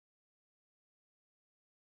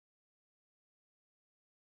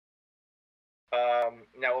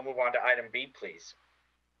Now we'll move on to item B, please.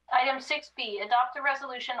 Item 6B, adopt a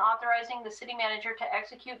resolution authorizing the city manager to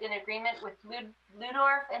execute an agreement with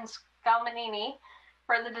Ludorf and Scalmanini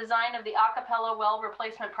for the design of the Acappella well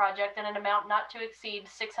replacement project in an amount not to exceed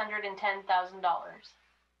 $610,000.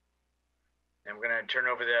 And we're going to turn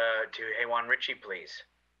over to Haywan Ritchie, please.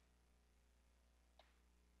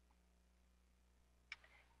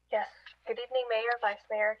 Yes. Good evening, Mayor, Vice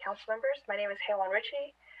Mayor, Council members. My name is Haywan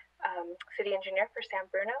Ritchie, City Engineer for San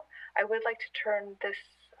Bruno. I would like to turn this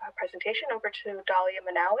presentation over to Dahlia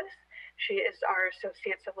Manawis. She is our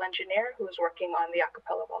Associate Civil Engineer who is working on the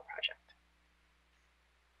Acappella well project.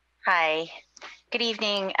 Hi. Good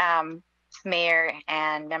evening, Mayor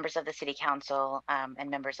and members of the City Council and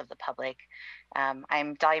members of the public.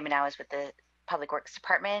 I'm Dahlia Manawis with the Public Works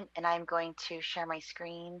Department, and I'm going to share my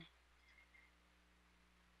screen.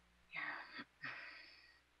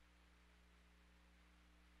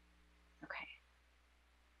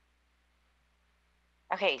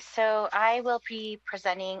 Okay, so I will be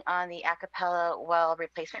presenting on the Acappella well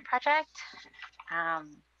replacement project.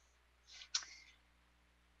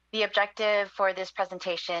 The objective for this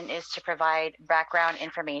presentation is to provide background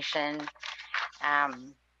information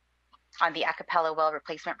on the Acappella well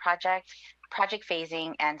replacement project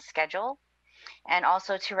phasing and schedule, and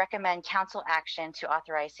also to recommend council action to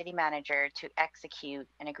authorize city manager to execute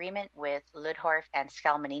an agreement with Ludorf and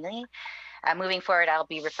Scalmanini. Moving forward, I'll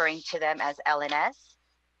be referring to them as LNS.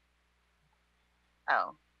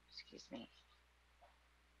 Oh, excuse me.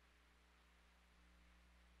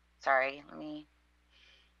 Sorry, let me.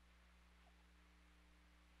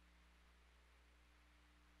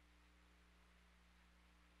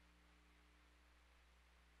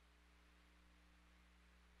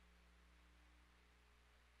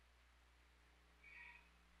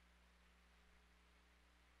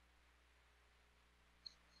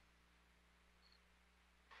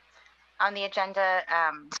 On the agenda,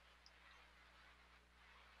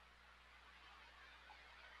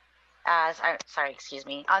 sorry, excuse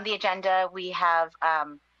me. On the agenda, we have,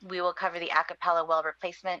 we will cover the Acappella well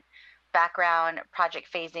replacement, background, project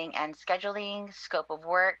phasing and scheduling, scope of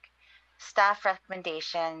work, staff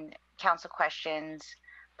recommendation, council questions,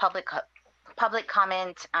 public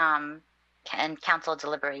comment, and council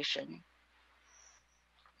deliberation.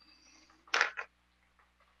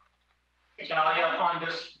 Dahlia, on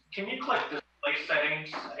this, can you click display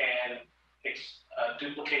settings and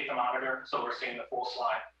duplicate the monitor so we're seeing the full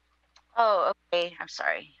slide? Oh, okay. I'm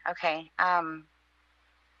sorry. Okay. Slideshow.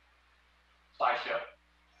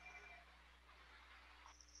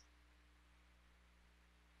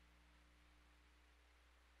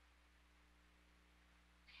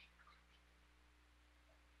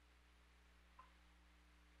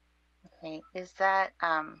 Okay. Is that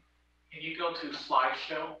Can you go to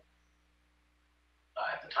slideshow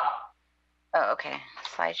at the top? Oh, okay.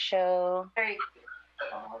 Slideshow. There you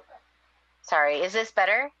go. Sorry. Is this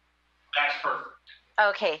better? That's perfect.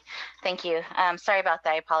 Okay, thank you. Sorry about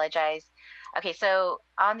that, I apologize. Okay, so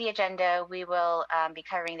on the agenda, we will be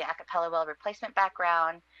covering the Acappella well replacement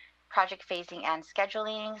background, project phasing and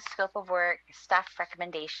scheduling, scope of work, staff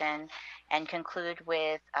recommendation, and conclude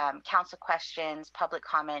with council questions, public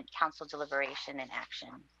comment, council deliberation, and action.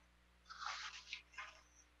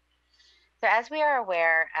 So as we are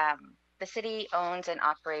aware, the city owns and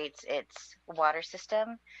operates its water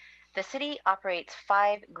system. The city operates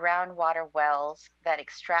 5 groundwater wells that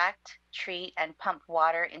extract, treat, and pump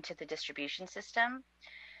water into the distribution system.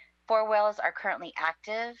 4 wells are currently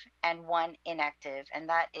active and 1 inactive, and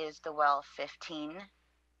that is the well 15,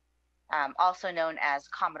 also known as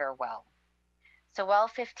Commodore Well. So well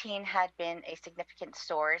 15 had been a significant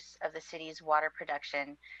source of the city's water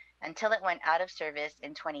production until it went out of service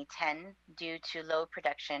in 2010 due to low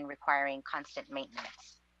production requiring constant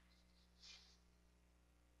maintenance.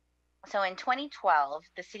 So in 2012,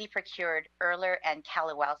 the city procured Erler and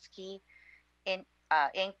Kalawowski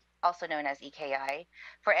Inc., also known as EKI,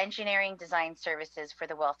 for engineering design services for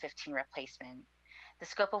the well 15 replacement. The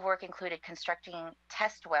scope of work included constructing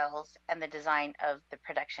test wells and the design of the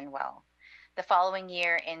production well. The following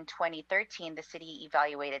year, in 2013, the city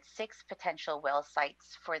evaluated 6 potential well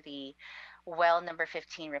sites for the well number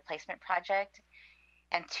 15 replacement project,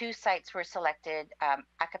 and 2 sites were selected,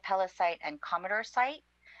 Acappella site and Commodore site,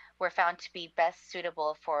 were found to be best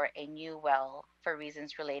suitable for a new well for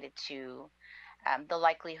reasons related to the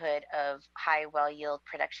likelihood of high well yield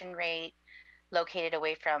production rate, located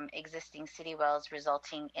away from existing city wells,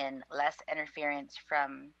 resulting in less interference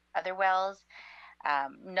from other wells,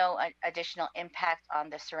 no additional impact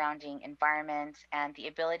on the surrounding environment, and the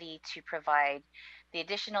ability to provide the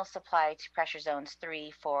additional supply to pressure zones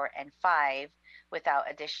 3, 4, and 5 without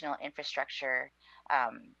additional infrastructure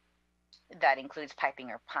that includes piping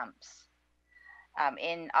or pumps.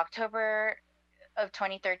 In October of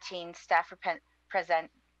 2013, staff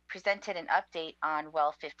presented an update on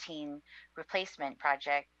Well 15 replacement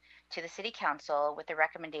project to the City Council with a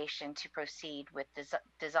recommendation to proceed with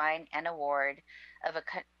design and award of a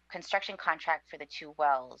construction contract for the two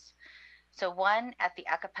wells. So one at the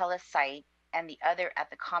Acappella site and the other at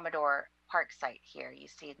the Commodore Park site here, you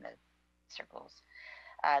see in the circles.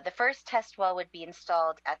 The first test well would be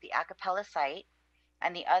installed at the Acappella site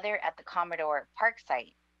and the other at the Commodore Park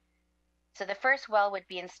site. So the first well would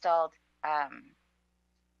be installed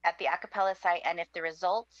at the Acappella site, and if the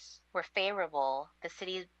results were favorable, the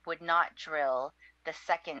city would not drill the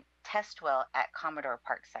second test well at Commodore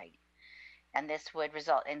Park site, and this would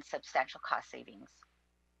result in substantial cost savings.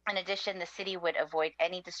 In addition, the city would avoid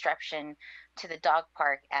any disruption to the dog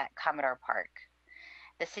park at Commodore Park.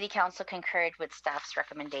 The City Council concurred with staff's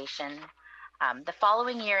recommendation. The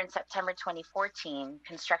following year, in September 2014,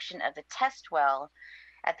 construction of the test well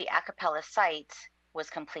at the Acappella site was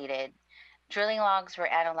completed. Drilling logs were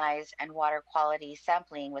analyzed and water quality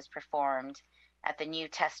sampling was performed at the new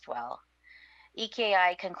test well.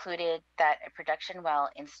 EKI concluded that a production well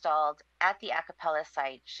installed at the Acappella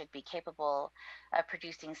site should be capable of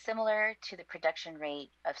producing similar to the production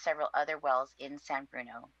rate of several other wells in San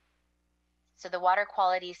Bruno. So the water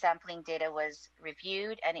quality sampling data was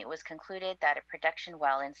reviewed, and it was concluded that a production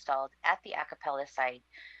well installed at the Acappella site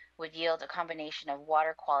would yield a combination of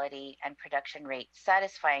water quality and production rate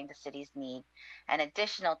satisfying the city's need. An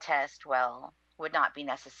additional test well would not be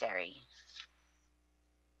necessary.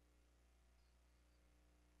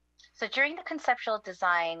 So during the conceptual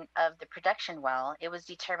design of the production well, it was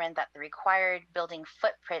determined that the required building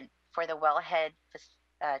footprint for the wellhead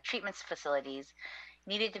treatment facilities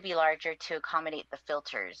needed to be larger to accommodate the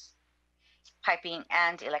filters, piping,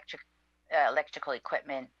 and electrical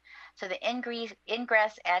equipment. So the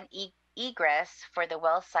ingress and egress for the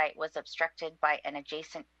well site was obstructed by an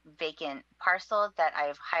adjacent vacant parcel that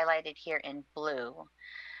I've highlighted here in blue.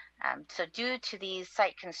 So due to these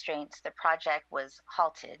site constraints, the project was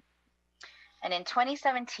halted. And in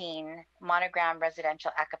 2017, Monogram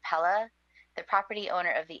Residential Acappella, the property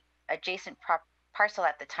owner of the adjacent parcel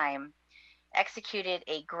at the time, executed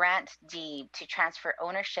a grant deed to transfer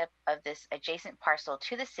ownership of this adjacent parcel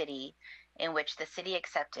to the city, in which the city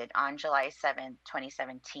accepted on July 7,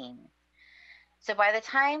 2017. So by the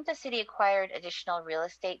time the city acquired additional real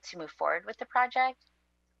estate to move forward with the project,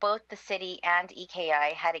 both the city and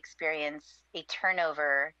EKI had experienced a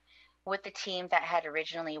turnover with the team that had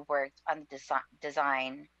originally worked on the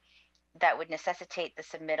design that would necessitate the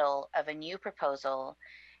submittal of a new proposal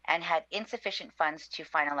and had insufficient funds to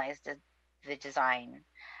finalize the design.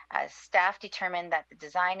 Staff determined that the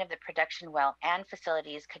design of the production well and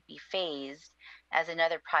facilities could be phased as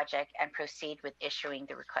another project and proceed with issuing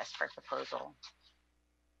the request for proposal.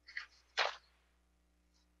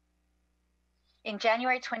 In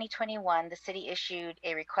January 2021, the city issued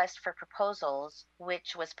a request for proposals,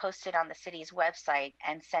 which was posted on the city's website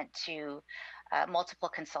and sent to multiple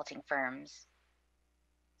consulting firms.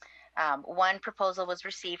 One proposal was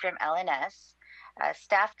received from LNS.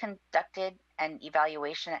 Staff conducted an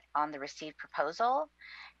evaluation on the received proposal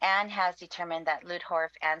and has determined that Ludhoff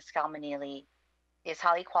and Scalmanili is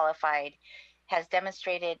highly qualified, has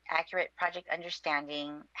demonstrated accurate project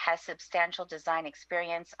understanding, has substantial design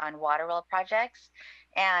experience on water well projects,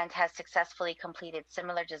 and has successfully completed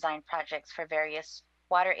similar design projects for various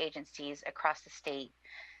water agencies across the state,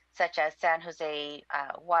 such as San Jose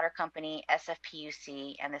Water Company,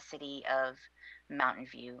 SFPUC, and the city of Mountain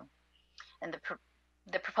View. And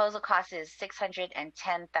the proposal cost is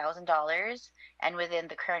 $610,000 and within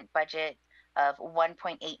the current budget of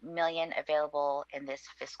 $1.8 million available in this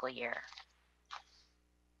fiscal year.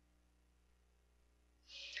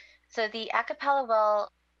 So the Acappella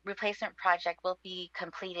well replacement project will be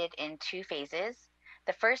completed in two phases.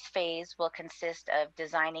 The first phase will consist of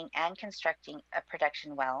designing and constructing a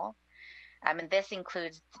production well. And this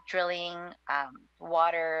includes drilling,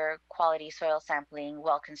 water quality, soil sampling,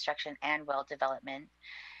 well construction, and well development,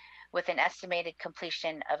 with an estimated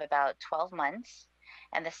completion of about 12 months.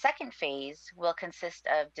 And the second phase will consist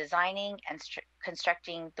of designing and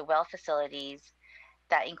constructing the well facilities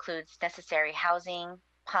that includes necessary housing,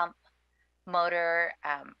 pump, motor,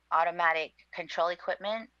 automatic control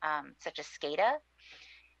equipment, such as SCADA,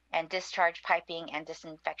 and discharge piping and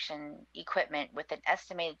disinfection equipment with an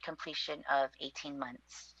estimated completion of 18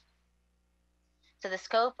 months. So the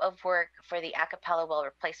scope of work for the Acappella well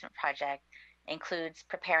replacement project includes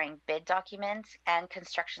preparing bid documents and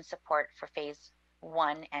construction support for phase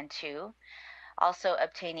 1 and 2, Also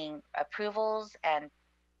obtaining approvals and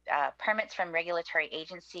permits from regulatory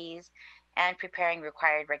agencies, and preparing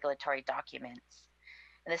required regulatory documents.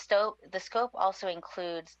 And the scope also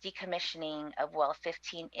includes decommissioning of well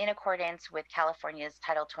 15 in accordance with California's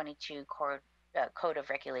Title 22 Code of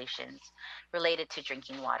Regulations related to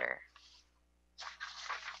drinking water.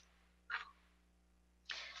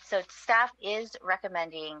 So staff is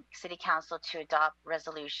recommending City Council to adopt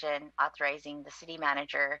resolution authorizing the city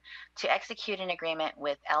manager to execute an agreement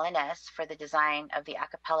with LNS for the design of the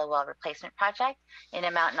Acappella well replacement project in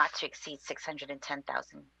amount not to exceed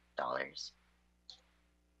 $610,000.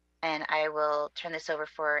 And I will turn this over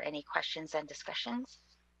for any questions and discussions.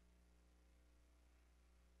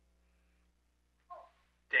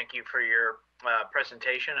 Thank you for your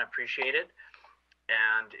presentation. I appreciate it.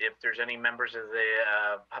 And if there's any members of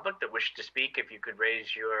the public that wish to speak, if you could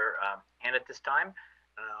raise your hand at this time,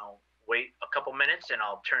 I'll wait a couple minutes and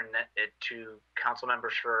I'll turn it to council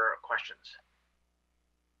members for questions.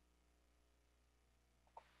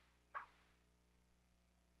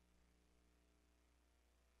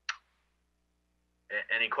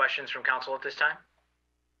 Any questions from council at this time?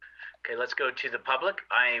 Okay, let's go to the public.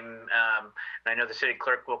 I know the city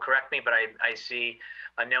clerk will correct me, but I see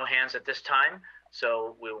no hands at this time.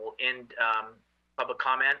 So we will end public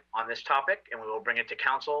comment on this topic and we will bring it to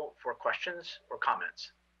council for questions or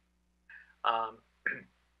comments.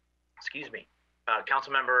 Excuse me,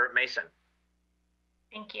 Councilmember Mason.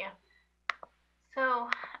 Thank you. So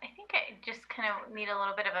I think I just kind of need a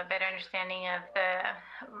little bit of a better understanding of the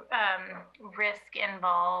risk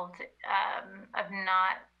involved of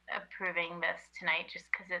not approving this tonight just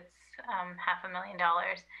because it's $500,000.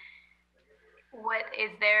 What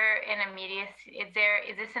is there an immediate, is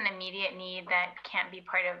this an immediate need that can't be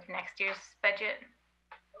part of next year's budget?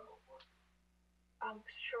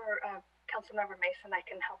 Sure, Councilmember Mason, I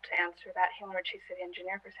can help to answer that. Helen Ritchie, City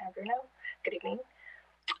Engineer for San Bruno. Good evening.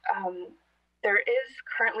 There is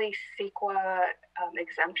currently CEQA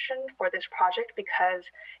exemption for this project because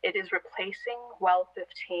it is replacing well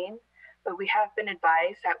 15. But we have been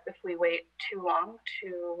advised that if we wait too long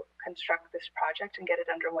to construct this project and get it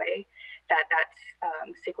underway, that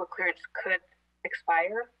CEQA clearance could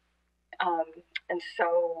expire. And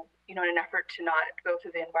so, in an effort to not go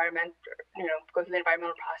through the environmental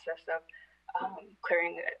process of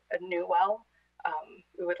clearing a new well,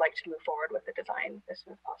 we would like to move forward with the design as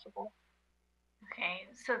soon as possible. Okay,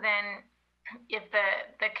 so then, if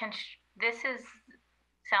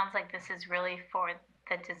sounds like this is really for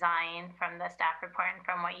the design from the staff report and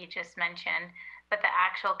from what you just mentioned, but the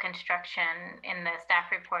actual construction in the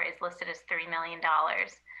staff report is listed as $3 million.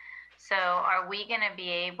 So are we going to be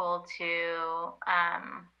able to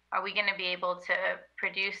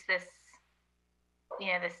produce this,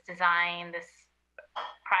 this design, this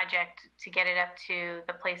project to get it up to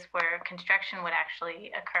the place where construction would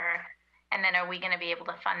actually occur? And then are we going to be able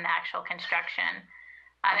to fund the actual construction?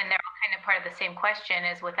 And they're all kind of part of the same question,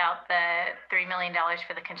 is without the $3 million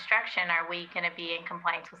for the construction, are we going to be in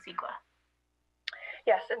compliance with CEQA?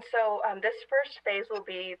 Yes, and so this first phase will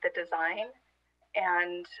be the design,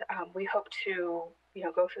 and we hope to,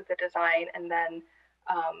 go through the design, and then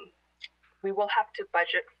we will have to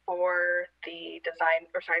budget for the design,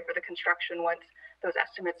 for the construction once those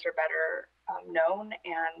estimates are better known.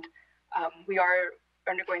 And we are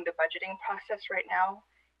undergoing the budgeting process right now.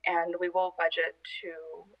 And we will budget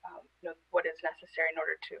to what is necessary in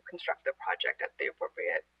order to construct the project at the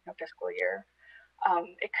appropriate fiscal year.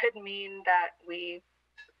 It could mean that we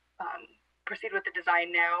proceed with the design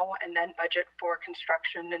now and then budget for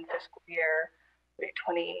construction in fiscal year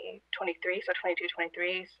 2023, so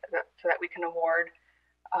 22-23, so that we can award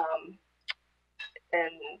in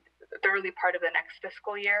the early part of the next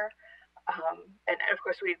fiscal year. And of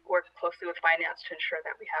course, we work closely with finance to ensure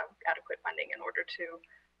that we have adequate funding in order to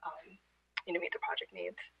meet the project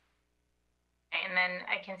needs. And then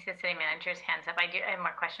I can see the city manager's hands up. I have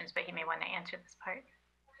more questions, but he may want to answer this part.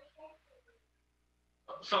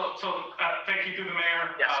 So thank you to the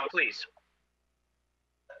mayor. Yes, please.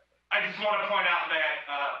 I just want to point out that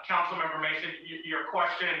Councilmember Mason, your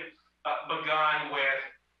question begun with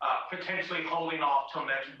potentially holding off till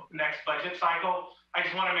next budget cycle. I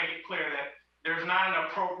just want to make it clear that there's not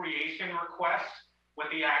an appropriation request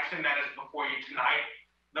with the action that is before you tonight.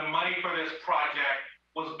 The money for this project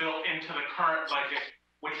was built into the current budget,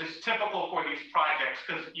 which is typical for these projects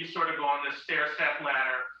because you sort of go on this stair-step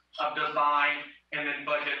ladder of design and then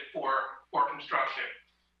budget for construction.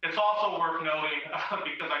 It's also worth noting,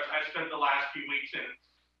 because I spent the last few weeks in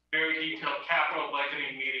very detailed capital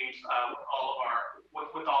budgeting meetings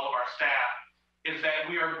with all of our staff, is that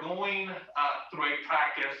we are going through a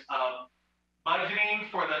practice of budgeting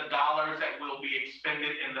for the dollars that will be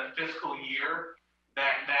expended in the fiscal year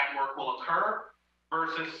that work will occur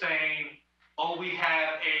versus saying, oh, we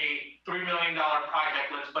have a $3 million project,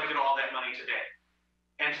 let's budget all that money today.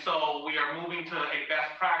 And so we are moving to a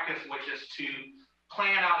best practice, which is to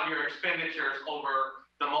plan out your expenditures over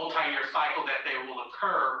the multi-year cycle that they will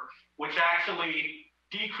occur, which actually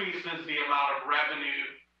decreases the amount of revenue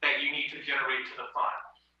that you need to generate to the fund.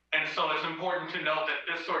 And so it's important to note that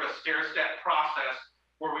this sort of stair-step process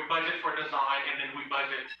where we budget for design and then we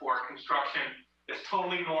budget for construction is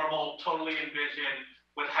totally normal, totally envisioned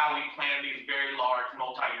with how we plan these very large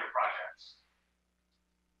multi-year projects.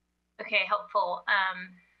 Okay, helpful.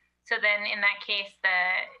 So then in that case,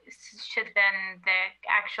 should then the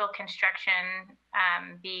actual construction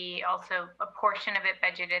be also a portion of it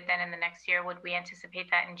budgeted then in the next year? Would we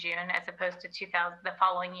anticipate that in June as opposed to the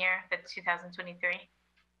following year, that's 2023?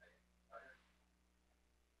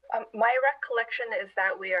 My recollection is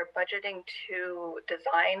that we are budgeting to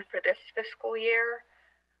design for this fiscal year,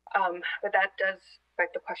 but that does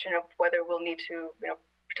beg the question of whether we'll need to,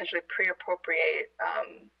 potentially pre-appropriate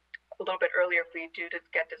a little bit earlier if we do to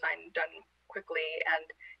get design done quickly and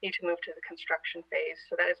need to move to the construction phase.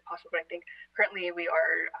 So that is possible. I think currently we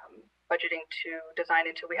are budgeting to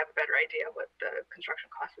design until we have a better idea what the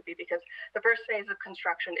construction cost would be, because the first phase of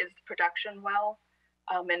construction is the production well,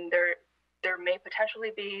 and there may potentially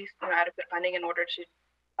be adequate funding in order to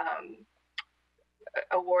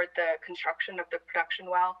award the construction of the production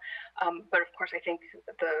well. But of course, I think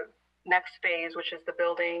the next phase, which is the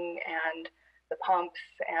building and the pumps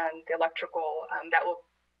and the electrical, that will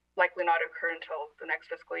likely not occur until the next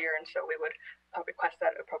fiscal year. And so we would request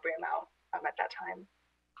that appropriate amount at that time.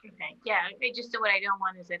 Okay. Yeah. What I don't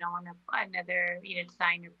want is I don't want another,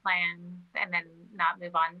 design or plan and then not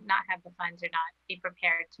move on, not have the funds or not be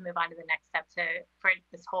prepared to move on to the next step for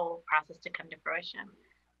this whole process to come to fruition.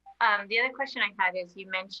 The other question I had is you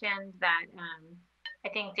mentioned that I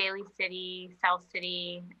think Daly City, South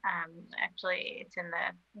City, actually it's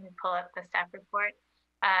let me pull up the staff report,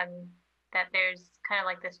 that there's kind of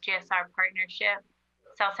like this GSR partnership,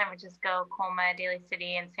 South San Francisco, Colma, Daly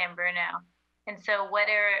City, and San Bruno. And so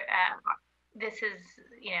this is,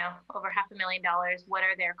 over $500,000, what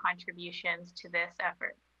are their contributions to this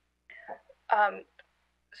effort?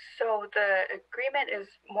 So the agreement is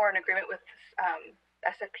more an agreement with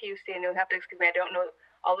SFPUC, and you'll have to excuse me, I don't know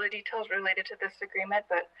all the details related to this agreement,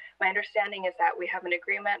 but my understanding is that we have an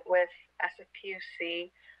agreement with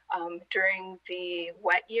SFPUC during the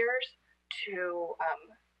wet years to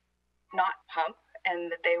not pump,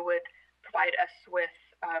 and that they would provide us with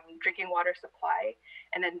drinking water supply.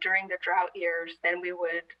 And then during the drought years, then we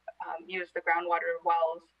would use the groundwater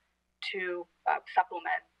wells to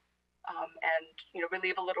supplement and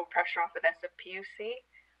relieve a little pressure off of SFPUC.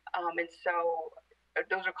 And so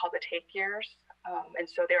those are called the take years. And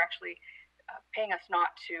so they're actually paying us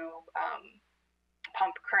not to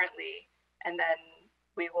pump currently, and then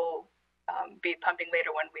we will be pumping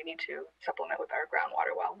later when we need to supplement with our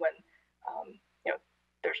groundwater well when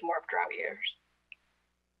there's more drought years.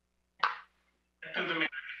 Through the mayor,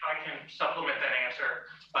 if I can supplement that answer.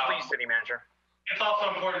 Please, City Manager. It's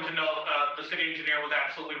also important to note the city engineer was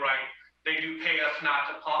absolutely right. They do pay us not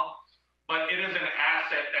to pump, but it is an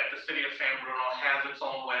asset that the city of San Bruno has its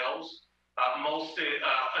own wells.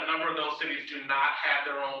 A number of those cities do not have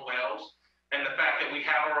their own wells, and the fact that we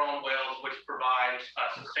have our own wells, which provides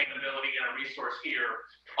sustainability and a resource here,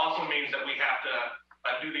 also means that we have to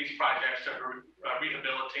do these projects to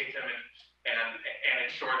rehabilitate them and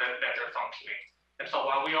ensure that they're functioning. And so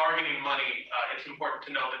while we are getting money, it's important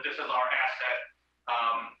to know that this is our asset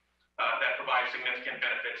that provides significant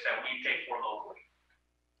benefits that we pay for locally.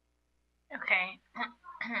 Okay.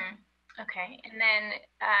 Okay. And then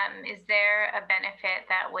is there a benefit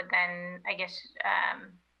that would then, I guess,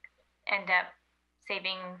 end up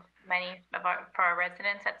saving money for our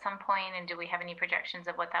residents at some point? And do we have any projections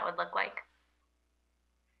of what that would look like?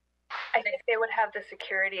 I think they would have the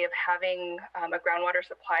security of having a groundwater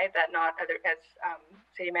supply that as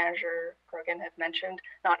City Manager Grogan has mentioned,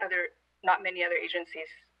 not many other agencies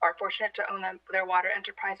are fortunate to own their water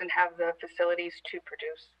enterprise and have the facilities to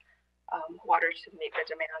produce water to meet the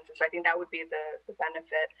demands. And so I think that would be the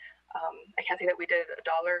benefit. I can't say that we did a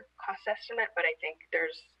dollar cost estimate, but I think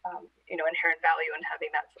there's inherent value in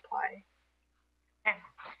having that supply.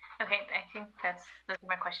 Okay. I think those are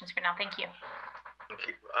my questions for now. Thank you.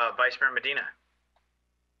 Okay. Vice Mayor Medina.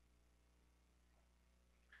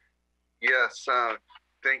 Yes,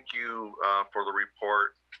 thank you for the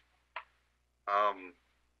report.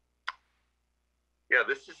 Yeah,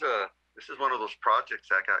 this is one of those projects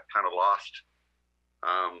that got kind of lost.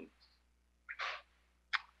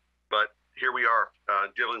 here we are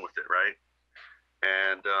dealing with it, right?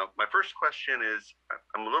 And my first question is,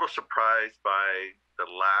 I'm a little surprised by the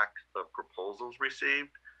lack of proposals received.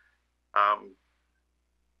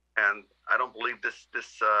 And I don't believe this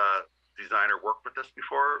designer worked with us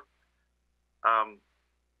before.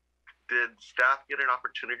 Did staff get an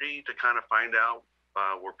opportunity to kind of find out,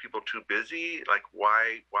 were people too busy? Like,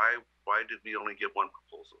 why did we only get one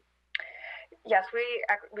proposal? Yes,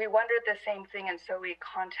 we wondered the same thing, and so we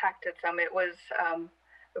contacted them. It was a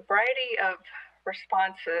variety of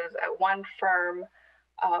responses. At one firm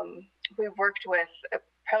we worked with,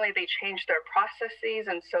 apparently they changed their processes,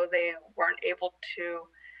 and so they weren't able to.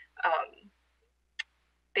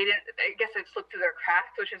 They didn't. I guess it slipped through their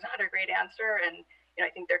cracks, which is not a great answer. And I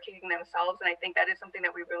think they're kicking themselves, and I think that is something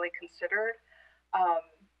that we really considered.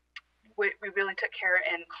 We really took care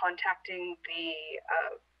in contacting the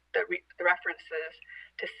references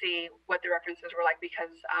to see what the references were like,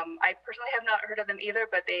 because I personally have not heard of them either,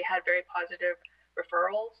 but they had very positive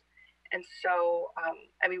referrals. And so,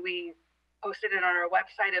 we posted it on our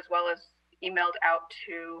website as well as emailed out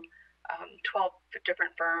to 12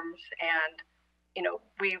 different firms. And,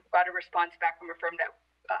 we got a response back from a firm that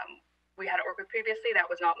we hadn't worked with previously.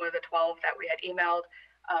 That was not one of the 12 that we had emailed.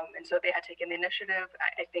 And so they had taken the initiative.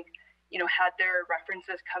 I think, had their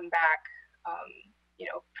references come back,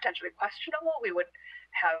 potentially questionable, we would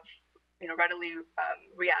have, readily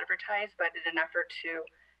re-advertised, but in an effort to,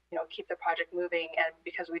 keep the project moving, and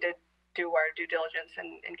because we did do our due diligence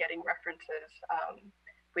in getting references,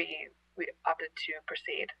 we opted to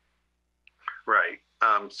proceed. Right.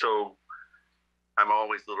 So I'm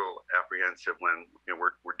always a little apprehensive when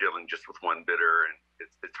we're dealing just with one bidder, and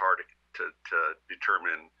it's hard to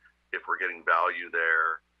determine if we're getting value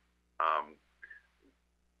there.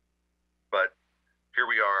 But here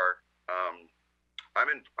we are. I'm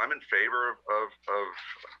in favor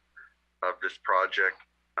of this project,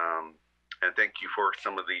 and thank you for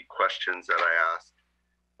some of the questions that I asked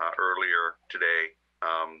earlier today.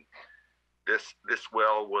 This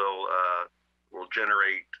well will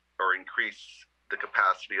generate or increase the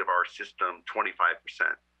capacity of our system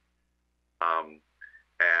 25%, and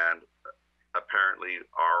apparently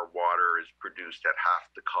our water is produced at half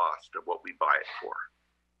the cost of what we buy it for.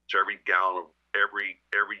 So every gallon of every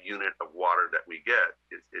unit of water that we get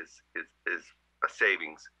is a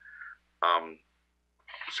savings.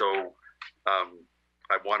 So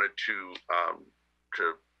I wanted to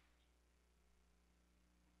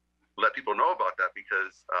let people know about that,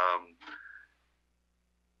 because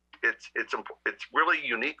it's really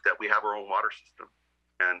unique that we have our own water system,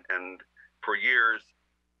 and for years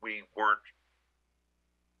we weren't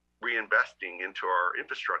reinvesting into our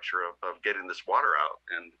infrastructure of getting this water out,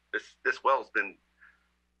 and this well's been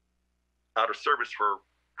out of service for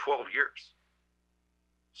 12 years.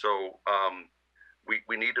 So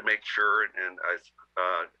we need to make sure, and as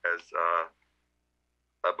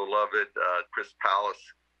a beloved Chris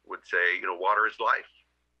Pallas would say, water is life,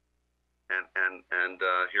 and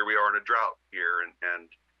here we are in a drought here, and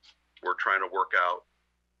we're trying to work out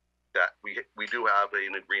that we do have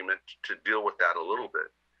an agreement to deal with that a little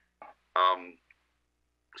bit.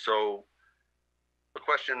 So the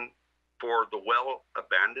question for the well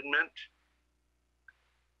abandonment,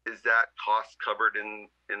 is that cost covered in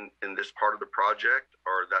this part of the project,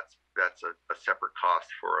 or that's a separate cost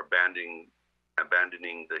for abandoning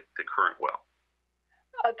the current well?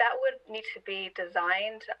 That would need to be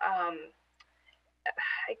designed. I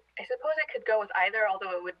suppose it could go with either,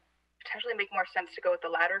 although it would potentially make more sense to go with the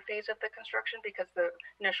latter phase of the construction, because the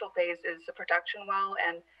initial phase is a production well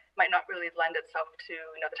and might not really lend itself to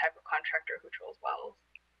the type of contractor who drills wells.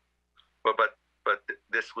 But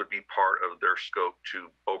this would be part of their scope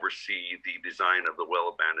to oversee the design of the well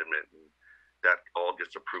abandonment, and that all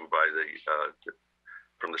gets approved by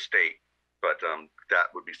from the state. But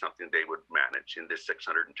that would be something they would manage in this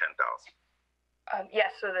 $610,000.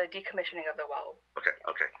 Yes, so the decommissioning of the well. Okay.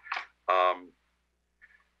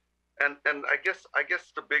 And I guess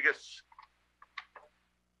the biggest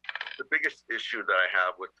issue that I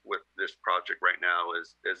have with this project right now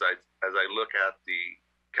is as I look at the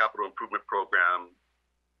capital improvement program,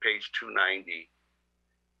 page 290,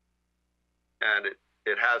 and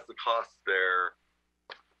it has the cost there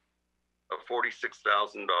of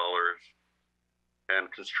 $46,000 and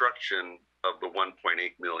construction of the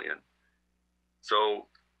 1.8 million. So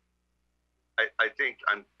I think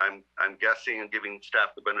I'm guessing and giving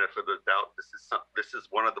staff the benefit of the doubt. This is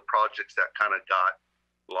one of the projects that kind of got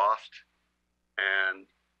lost, and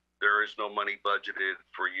there is no money budgeted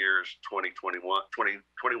for years 2021,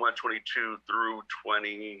 22 through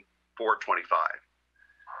 24, 25.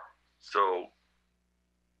 So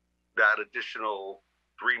that additional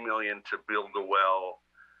 $3 million to build the well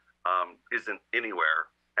isn't anywhere.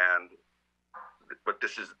 But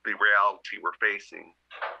this is the reality we're facing,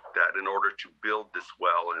 that in order to build this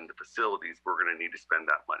well and the facilities, we're going to need to spend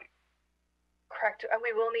that money. Correct. And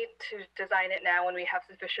we will need to design it now when we have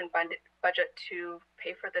sufficient budget to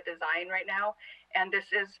pay for the design right now. And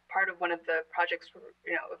this is part of one of the projects,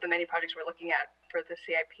 of the many projects we're looking at for the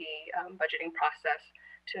CIP budgeting process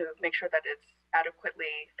to make sure that it's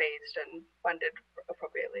adequately phased and funded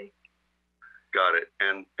appropriately. Got it.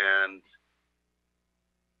 And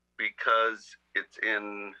because it's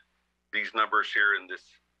in these numbers here in the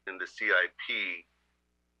CIP,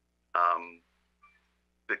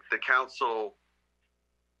 the council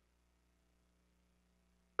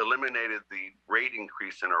eliminated the rate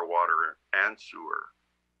increase in our water and sewer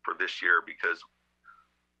for this year because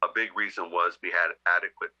a big reason was we had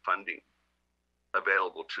adequate funding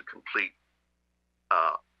available to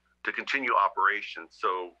continue operations.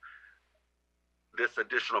 So this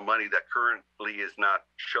additional money that currently is not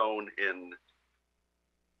shown in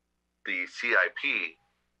the CIP,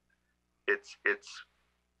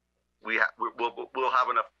 we'll have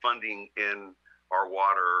enough funding in our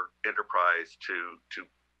water enterprise to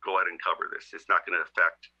go ahead and cover this. It's not going to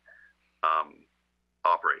affect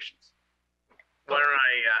operations. Why don't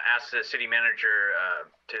I ask the city manager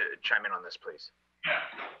to chime in on this, please? Yeah.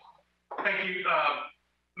 Thank you,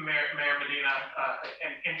 Mayor Medina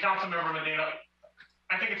and Councilmember Medina.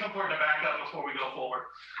 I think it's important to back up before we go forward.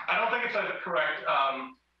 I don't think it's a correct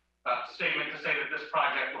statement to say that this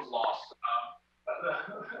project was lost.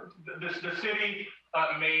 The city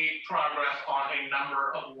made progress on a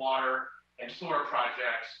number of water and sewer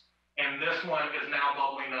projects, and this one is now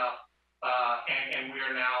bubbling up, and we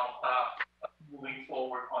are now moving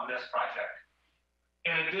forward on this project.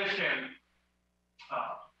 In addition,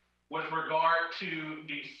 with regard to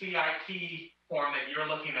the CIP form that you're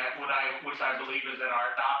looking at, which I believe is in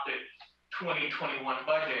our adopted 2021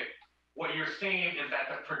 budget, what you're seeing is that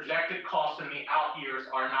the projected costs in the out years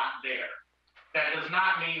are not there. That does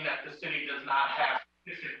not mean that the city does not have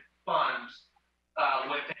sufficient funds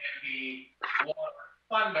within the water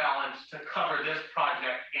fund balance to cover this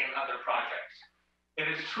project and other projects. It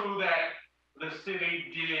is true that the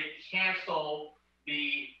city did cancel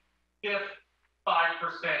the fifth 5%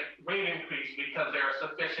 rate increase because there are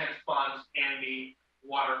sufficient funds in the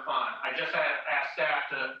water fund. I just asked staff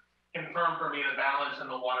to confirm for me the balance in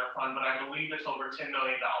the water fund, but I believe it's over $10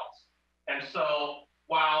 million. And so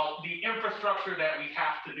while the infrastructure that we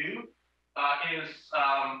have to do is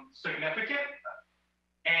significant,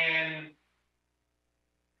 and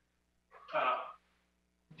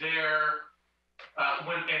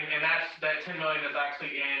that 10 million is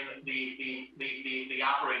actually in the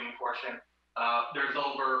operating portion. There's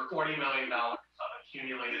over $40 million of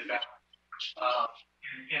accumulated balance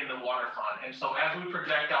in the water fund. And so as we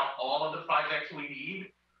project out all of the projects we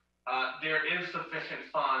need, there is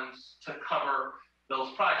sufficient funds to cover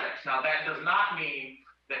those projects. Now, that does not mean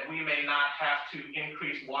that we may not have to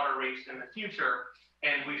increase water rates in the future.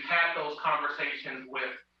 And we've had those conversations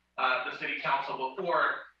with the city council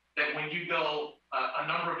before, that when you go a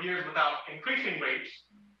number of years without increasing rates,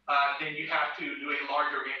 then you have to do a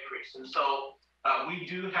larger increase. And so we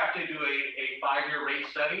do have to do a 5-year rate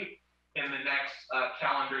study in the next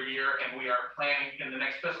calendar year, and we are planning in the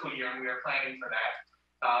next fiscal year, and we are planning for that.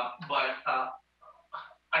 But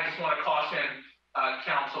I just want to caution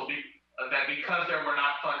council that because there were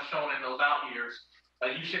not funds shown in those out years,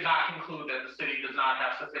 you should not conclude that the city does not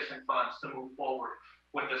have sufficient funds to move forward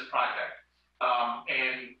with this project.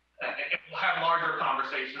 And we'll have larger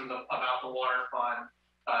conversations about the water fund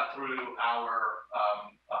through our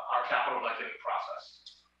capital budgeting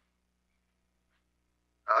process.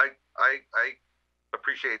 I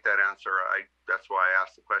appreciate that answer. That's why I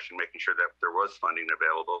asked the question, making sure that there was funding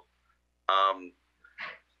available.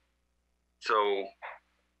 So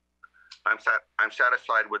I'm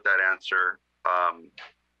satisfied with that answer.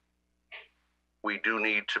 We do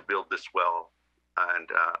need to build this well, and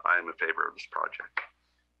I am in favor of this project.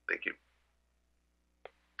 Thank you.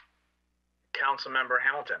 Councilmember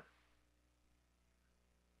Hamilton.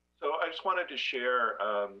 So I just wanted to share,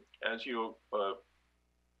 as you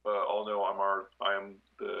all know, I am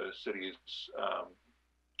the city's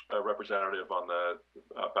representative on the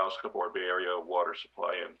Bowes-Board Bay Area Water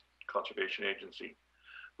Supply and Conservation Agency,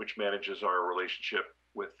 which manages our relationship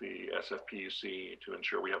with the SFPUC to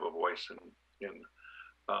ensure we have a voice in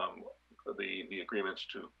the agreements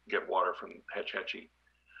to get water from Hetch Hetchy.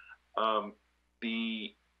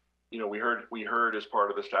 We heard as part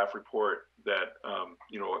of the staff report that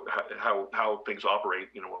how things operate.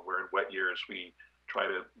 When we're in wet years, we try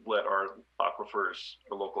to let our aquifers,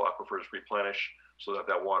 the local aquifers, replenish so that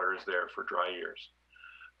that water is there for dry years.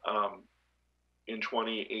 In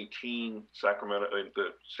 2018, Sacramento,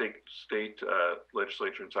 the state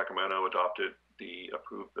legislature in Sacramento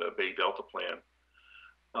approved the Bay Delta Plan.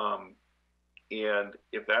 And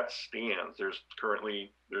if that stands, there's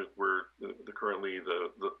currently the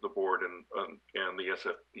board and the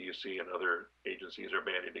SFPUC and other agencies are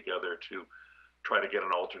banding together to try to get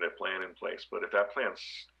an alternate plan in place. But if that plan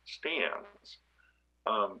stands,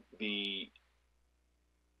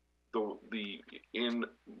 in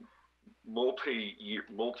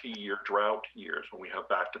multi-year drought years, when we have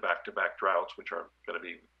back-to-back droughts, which are going to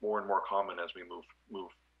be more and more common as we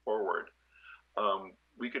move forward,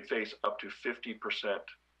 we could face up to 50%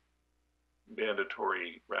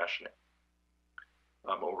 mandatory rationing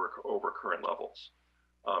over current levels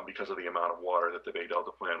because of the amount of water that the Bay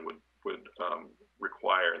Delta Plan would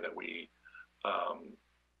require that we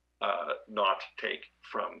not take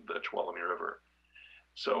from the Tuolumne River.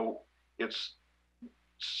 So it's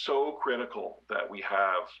so critical that we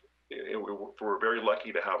have, we're very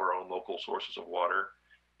lucky to have our own local sources of water,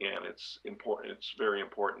 and it's very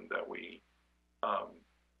important that we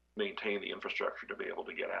maintain the infrastructure to be able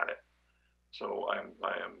to get at it. So I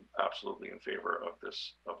am absolutely in favor of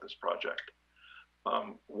this project.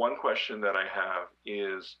 One question that I have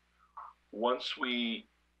is, once we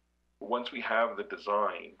have the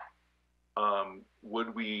design,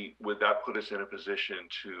 would that put us in a position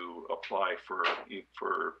to apply for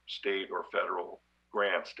state or federal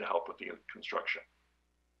grants to help with the construction?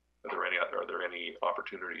 Are there any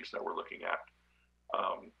opportunities that we're looking at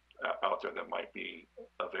out there that might be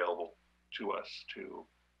available to us to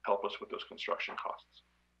help us with those construction costs,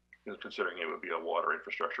 considering it would be a water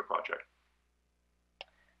infrastructure project?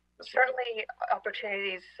 Certainly,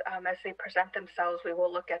 opportunities as they present themselves, we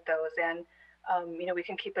will look at those, and we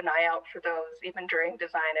can keep an eye out for those even during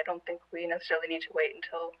design. I don't think we necessarily need to wait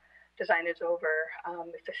until design is over.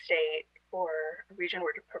 If the state or region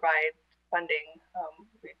were to provide funding,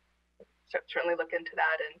 we certainly look into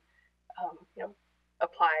that and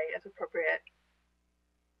apply as appropriate.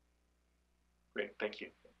 Great, thank you.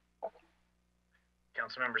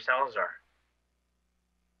 Councilmember Salazar.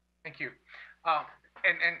 Thank you.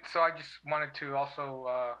 And so I just wanted to also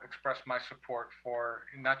express my support for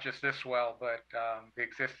not just this well, but the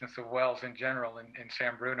existence of wells in general in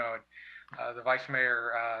San Bruno. The Vice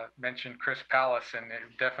Mayor mentioned Chris Pallas, and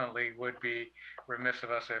it definitely would be remiss of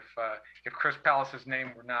us if Chris Pallas's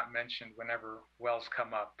name were not mentioned whenever wells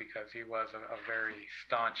come up, because he was a very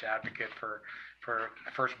staunch advocate for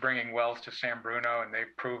first bringing wells to San Bruno, and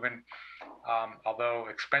they've proven, although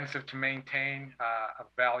expensive to maintain, a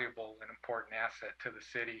valuable and important asset to the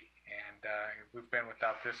city. And we've been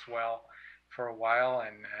without this well for a while,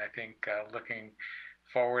 and I think looking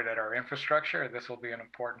forward at our infrastructure, this will be an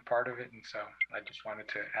important part of it. And so I just wanted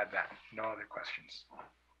to add that. No other questions.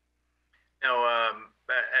 Now,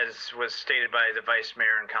 as was stated by the Vice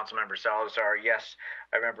Mayor and Councilmember Salazar, yes,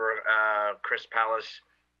 I remember Chris Pallas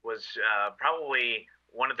was probably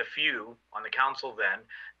one of the few on the council then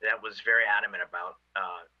that was very adamant about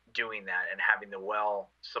doing that and having the well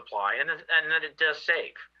supply, and that it does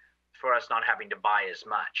save for us not having to buy as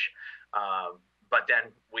much. But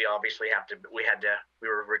then we obviously we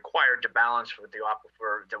were required to balance with the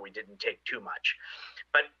aquifer that we didn't take too much.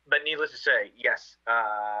 But needless to say, yes,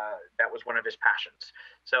 that was one of his passions.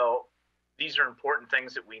 So these are important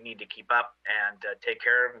things that we need to keep up and take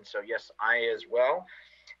care of. And so, yes, I as well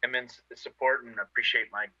am in support and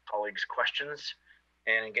appreciate my colleagues' questions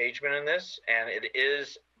and engagement in this. And it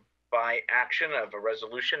is by action of a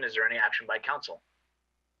resolution. Is there any action by council?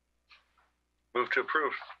 Move to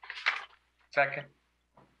approve. Second.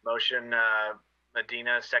 Motion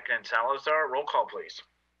Medina, second and Salazar. Roll call, please.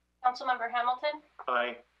 Councilmember Hamilton?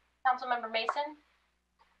 Aye. Councilmember Mason?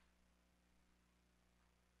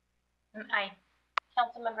 Aye.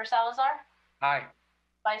 Councilmember Salazar? Aye.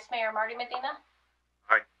 Vice Mayor Marty Medina?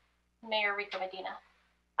 Aye. Mayor Rico Medina?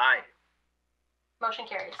 Aye. Motion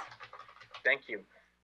carries. Thank you.